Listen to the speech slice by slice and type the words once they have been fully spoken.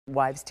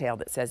wives' tale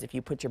that says if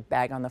you put your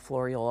bag on the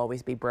floor, you'll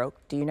always be broke.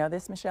 Do you know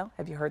this, Michelle?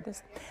 Have you heard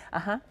this?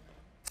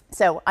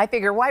 So I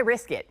figure, why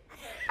risk it?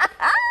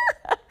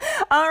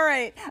 All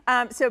right,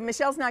 so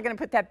Michelle's not going to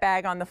put that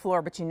bag on the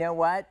floor, but you know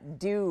what?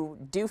 Do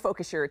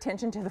focus your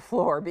attention to the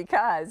floor,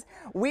 because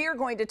we are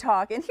going to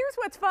talk, and here's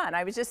what's fun.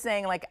 I was just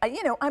saying, like,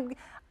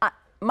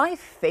 my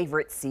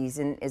favorite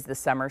season is the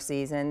summer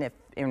season, if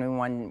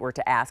anyone were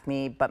to ask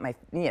me, but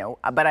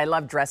but I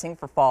love dressing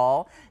for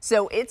fall.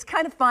 So it's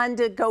kind of fun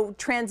to go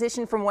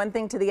transition from one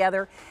thing to the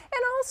other.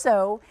 And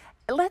also,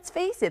 let's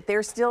face it,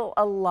 there's still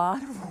a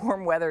lot of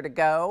warm weather to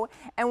go,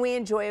 and we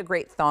enjoy a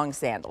great thong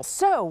sandal.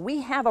 So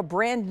we have a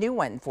brand new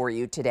one for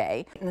you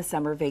today. In the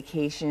summer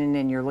vacation,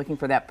 and you're looking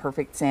for that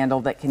perfect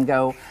sandal that can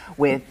go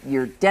with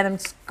your denim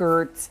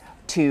skirts,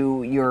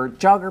 to your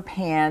jogger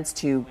pants,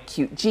 to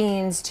cute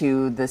jeans,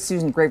 to the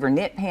Susan Graver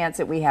knit pants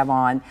that we have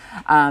on.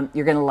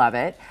 You're gonna love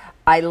it.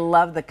 I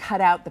love the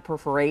cutout, the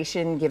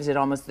perforation, gives it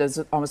almost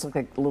look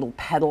like little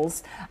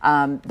petals,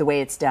 the way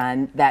it's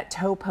done. That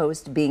toe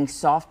post being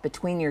soft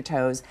between your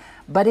toes,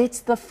 but it's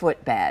the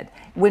footbed.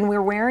 When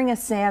we're wearing a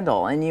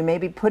sandal and you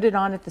maybe put it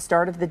on at the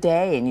start of the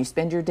day and you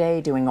spend your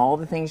day doing all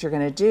the things you're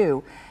gonna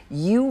do,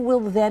 you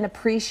will then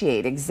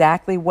appreciate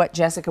exactly what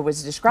Jessica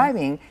was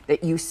describing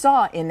that you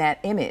saw in that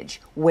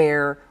image,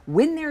 where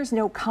when there's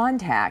no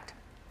contact,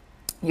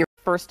 you're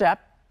first up.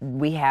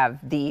 We have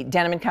the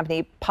Denim &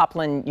 Company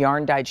Poplin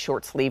yarn dyed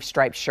short sleeve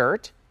striped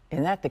shirt.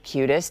 Isn't that the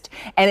cutest?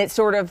 And it's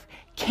sort of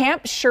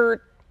camp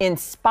shirt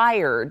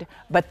inspired,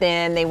 but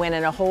then they went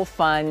in a whole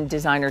fun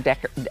designer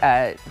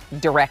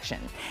direction.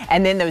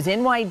 And then those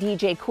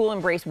NYDJ Cool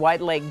Embrace wide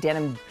leg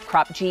denim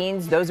crop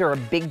jeans, those are a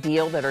big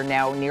deal that are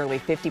now nearly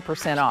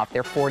 50% off.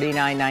 They're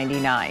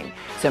 $49.99.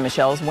 So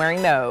Michelle's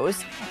wearing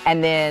those.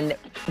 And then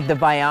the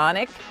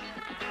Bionic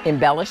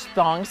embellished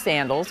thong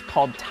sandals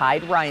called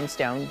Tide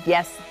Rhinestone.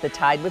 Yes, the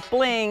Tide with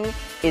bling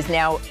is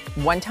now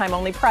one-time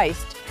only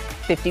priced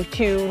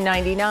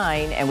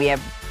 $52.99, and we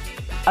have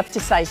up to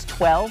size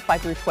 12,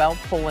 5 through 12,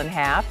 full and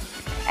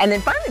half. And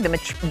then finally,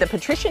 the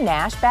Patricia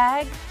Nash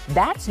bag,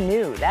 that's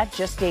new. That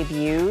just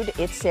debuted.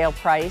 It's sale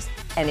priced,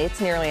 and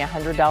it's nearly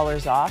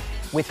 $100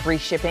 off with free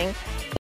shipping.